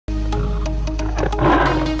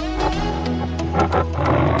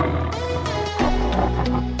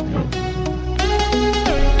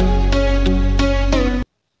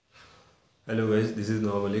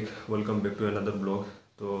Welcome back to another blog.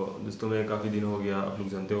 तो दोस्तों मैं काफ़ी दिन हो गया, आप लोग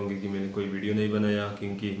जानते होंगे कि मैंने कोई वीडियो नहीं बनाया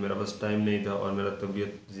क्योंकि मेरा पास टाइम नहीं था और मेरा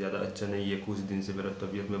तबीयत ज़्यादा अच्छा नहीं है। कुछ दिन से मेरा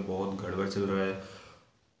तबीयत में बहुत गड़बड़ चल रहा है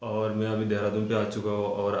और मैं अभी देहरादून पे आ चुका हूँ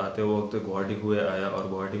और आते वक्त गुवाहाटी हुए आया और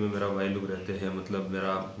गुवाहाटी में मेरा भाई लोग रहते हैं, मतलब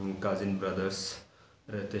मेरा कज़िन ब्रदर्स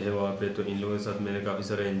रहते हैं वहाँ पे। तो इन लोगों के साथ मैंने काफ़ी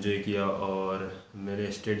सारा एंजॉय किया और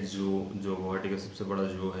मैंने स्टेट ज़ू जो गुवाहाटी का सबसे बड़ा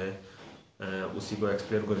ज़ू है उसी को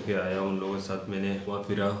एक्सप्लोर करके आया। उन लोगों के साथ मैंने वहाँ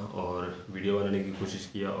फिरा और वीडियो बनाने की कोशिश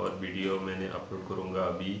किया और वीडियो मैंने अपलोड करूँगा,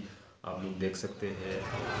 अभी आप लोग देख सकते हैं।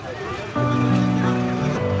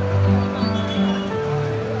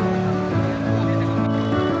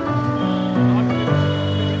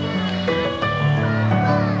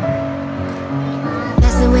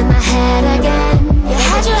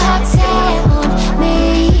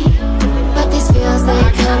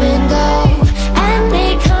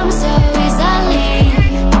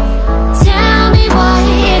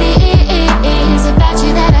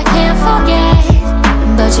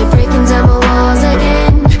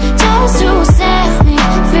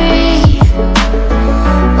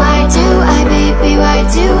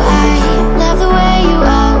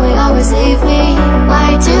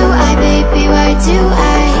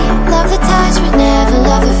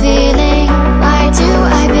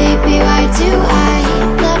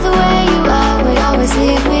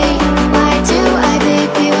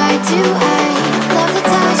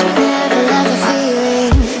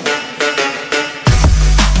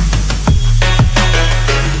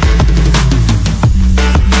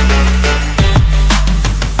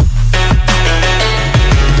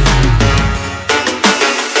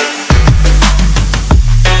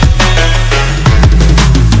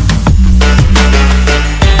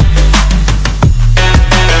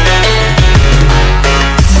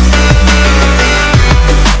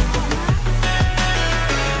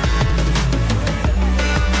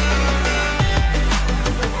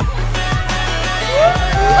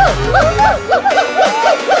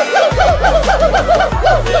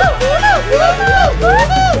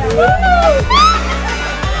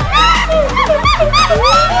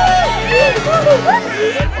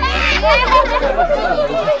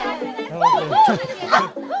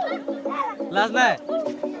 Last night.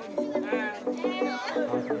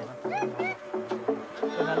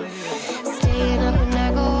 Staying up when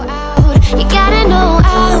I go out, you gotta know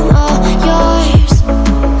I'm all yours.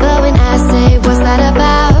 But when I say what's that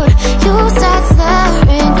about, you start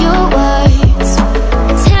slurring your words.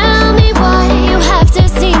 Tell me why you have to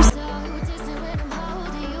seem so distant when I'm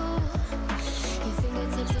holding you. Your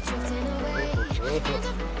fingertips are drifting away.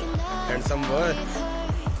 Handsome boy.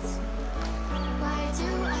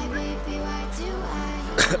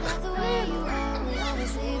 Love the way you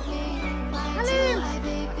always leave me. Why do I,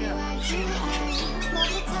 baby, why do I?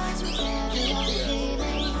 Love the touch, but never love the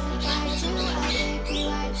feeling. Why do I, baby,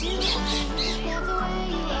 why do I? Love the way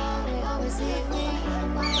you always leave me.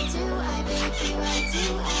 Why do I, baby, why do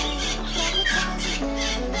I? Love the touch, but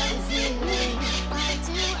never love the feeling. Why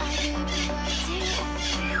do I, baby, why do I?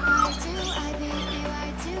 Why do I, baby, why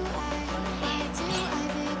do I? Why do I,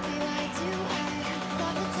 baby, why do I?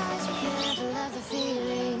 Love the touch, but never love the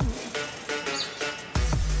feeling.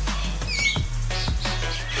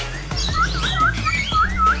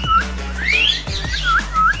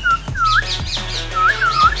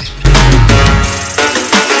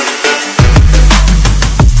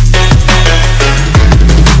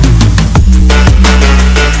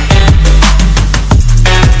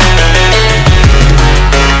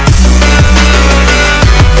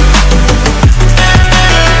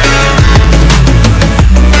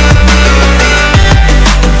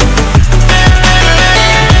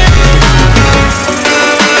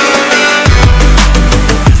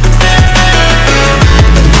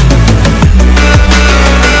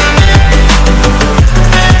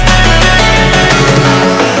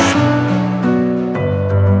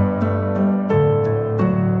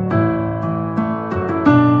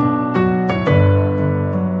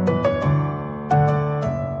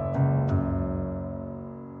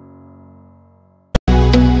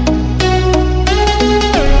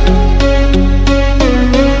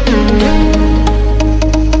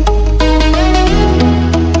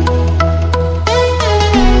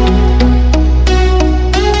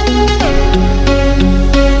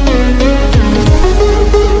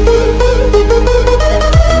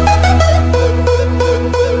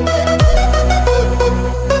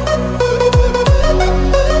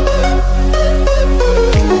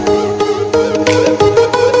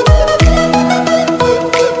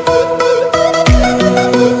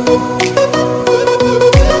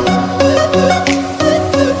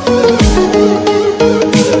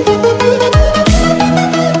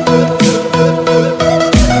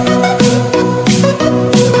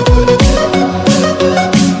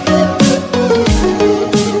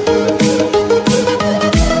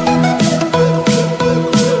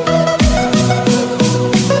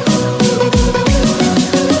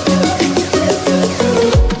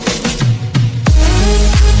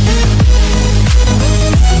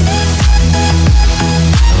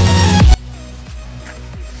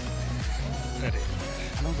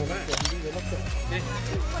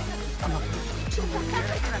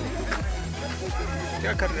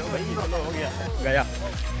 क्या कर रहे हो भाई? चलो हो गया, गया।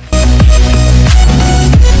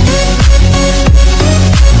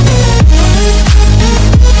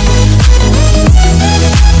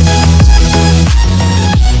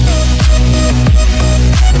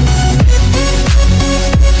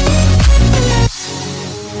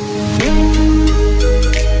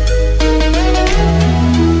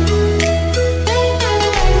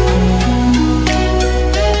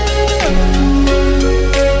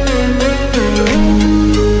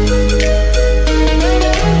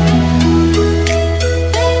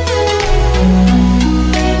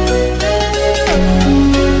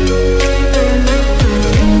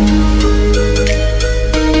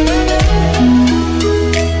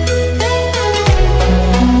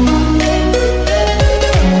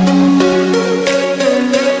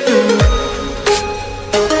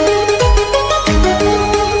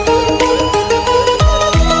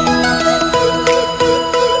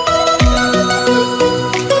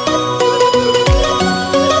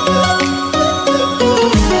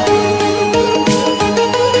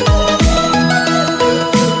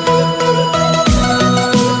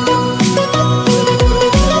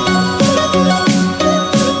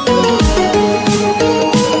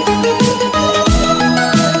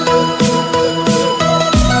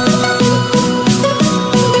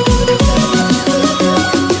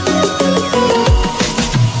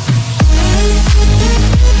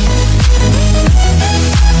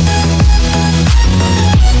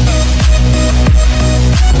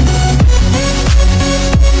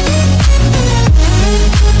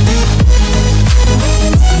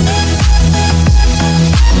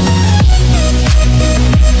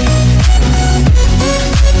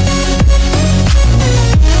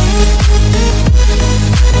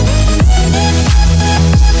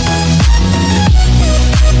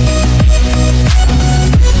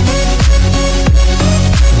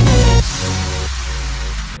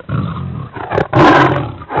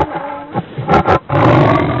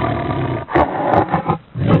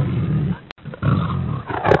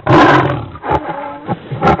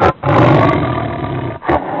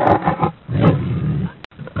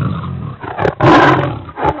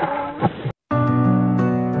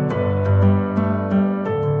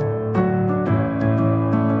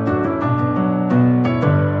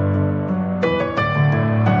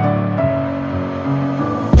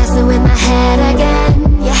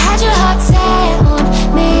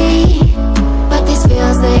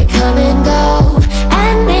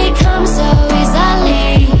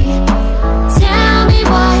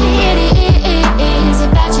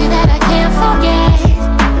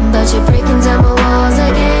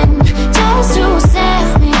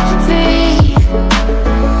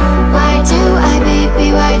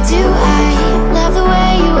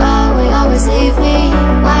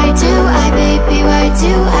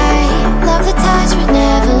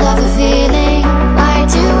 Why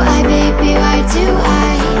do I, baby, why do I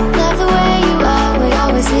love the way you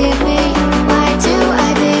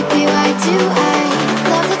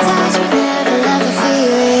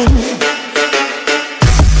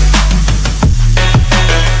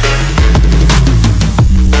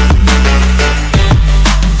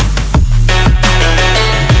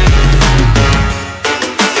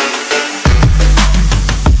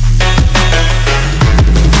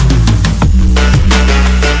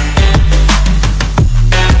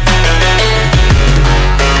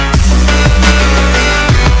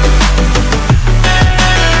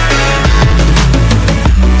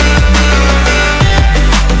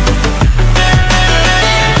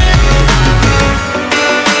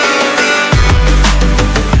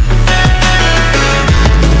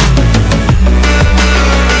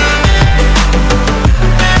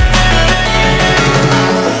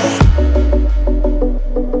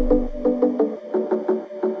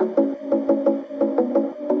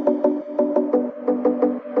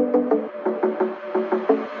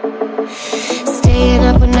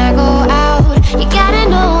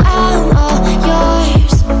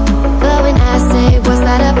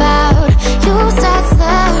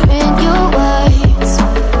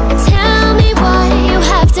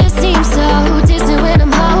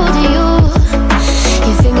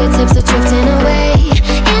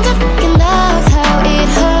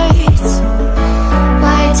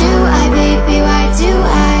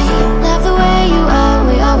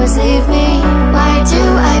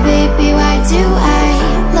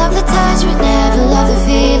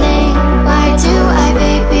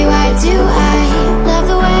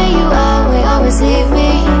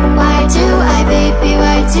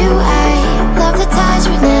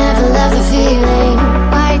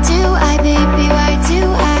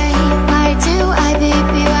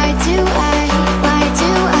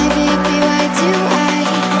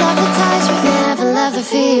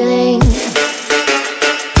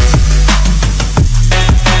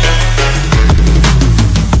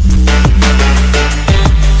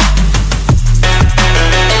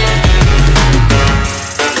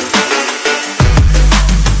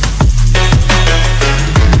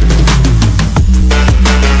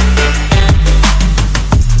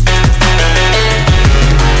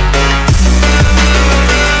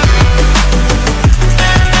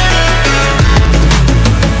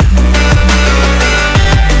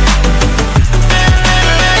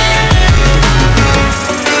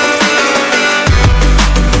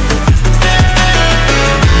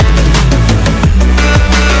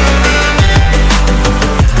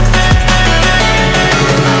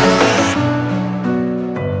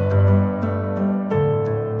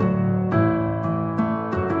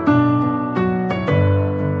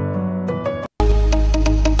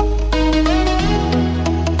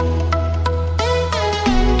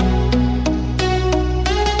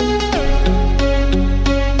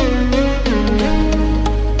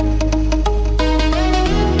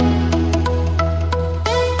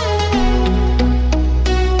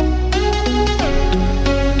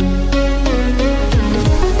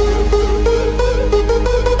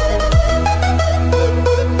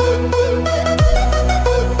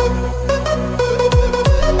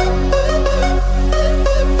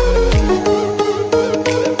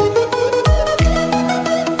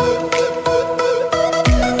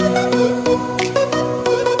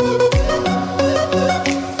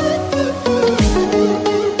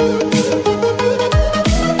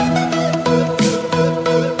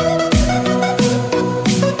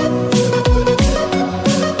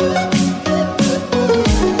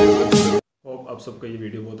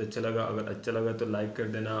अच्छा लगा तो लाइक कर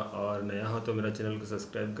देना, और नया हो तो मेरा चैनल को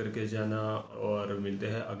सब्सक्राइब करके जाना, और मिलते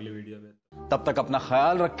हैं अगले वीडियो में। तब तक अपना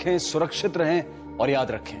ख्याल रखें, सुरक्षित रहें और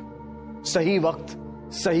याद रखें, सही वक्त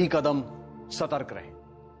सही कदम, सतर्क रहें।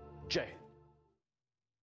 जय हिंद।